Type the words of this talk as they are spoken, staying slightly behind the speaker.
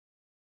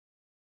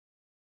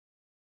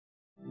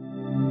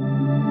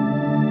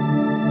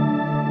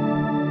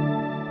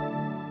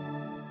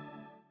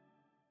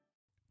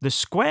The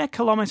Square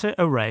Kilometre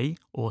Array,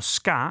 or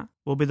SKA,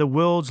 will be the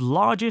world's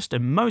largest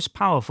and most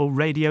powerful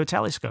radio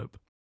telescope.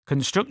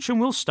 Construction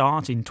will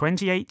start in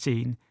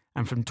 2018,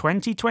 and from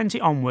 2020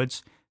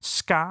 onwards,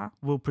 SKA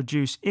will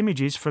produce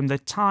images from the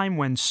time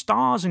when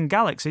stars and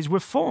galaxies were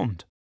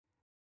formed.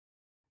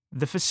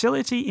 The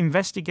facility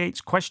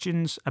investigates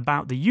questions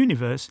about the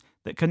universe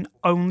that can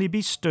only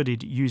be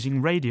studied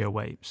using radio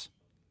waves.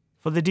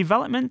 For the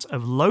development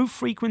of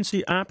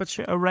low-frequency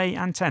aperture array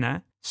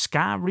antennae,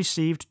 SKA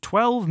received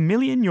 €12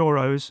 million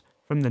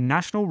from the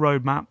National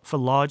Roadmap for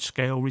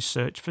Large-Scale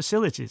Research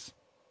Facilities.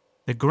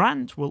 The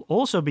grant will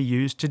also be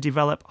used to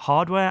develop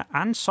hardware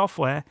and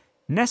software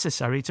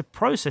necessary to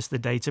process the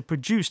data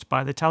produced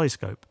by the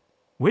telescope.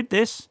 With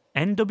this,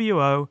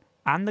 NWO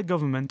and the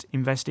government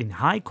invest in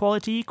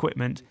high-quality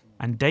equipment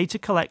and data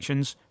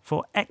collections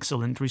for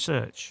excellent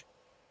research.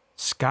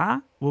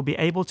 SKA will be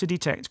able to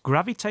detect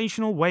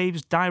gravitational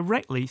waves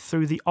directly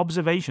through the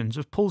observations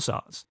of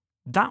pulsars.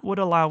 That would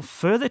allow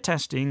further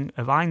testing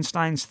of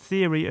Einstein's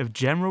theory of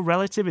general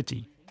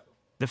relativity.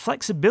 The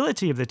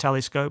flexibility of the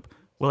telescope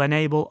will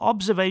enable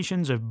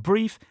observations of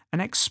brief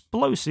and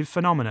explosive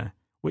phenomena,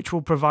 which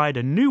will provide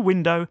a new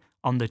window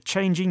on the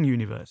changing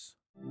universe.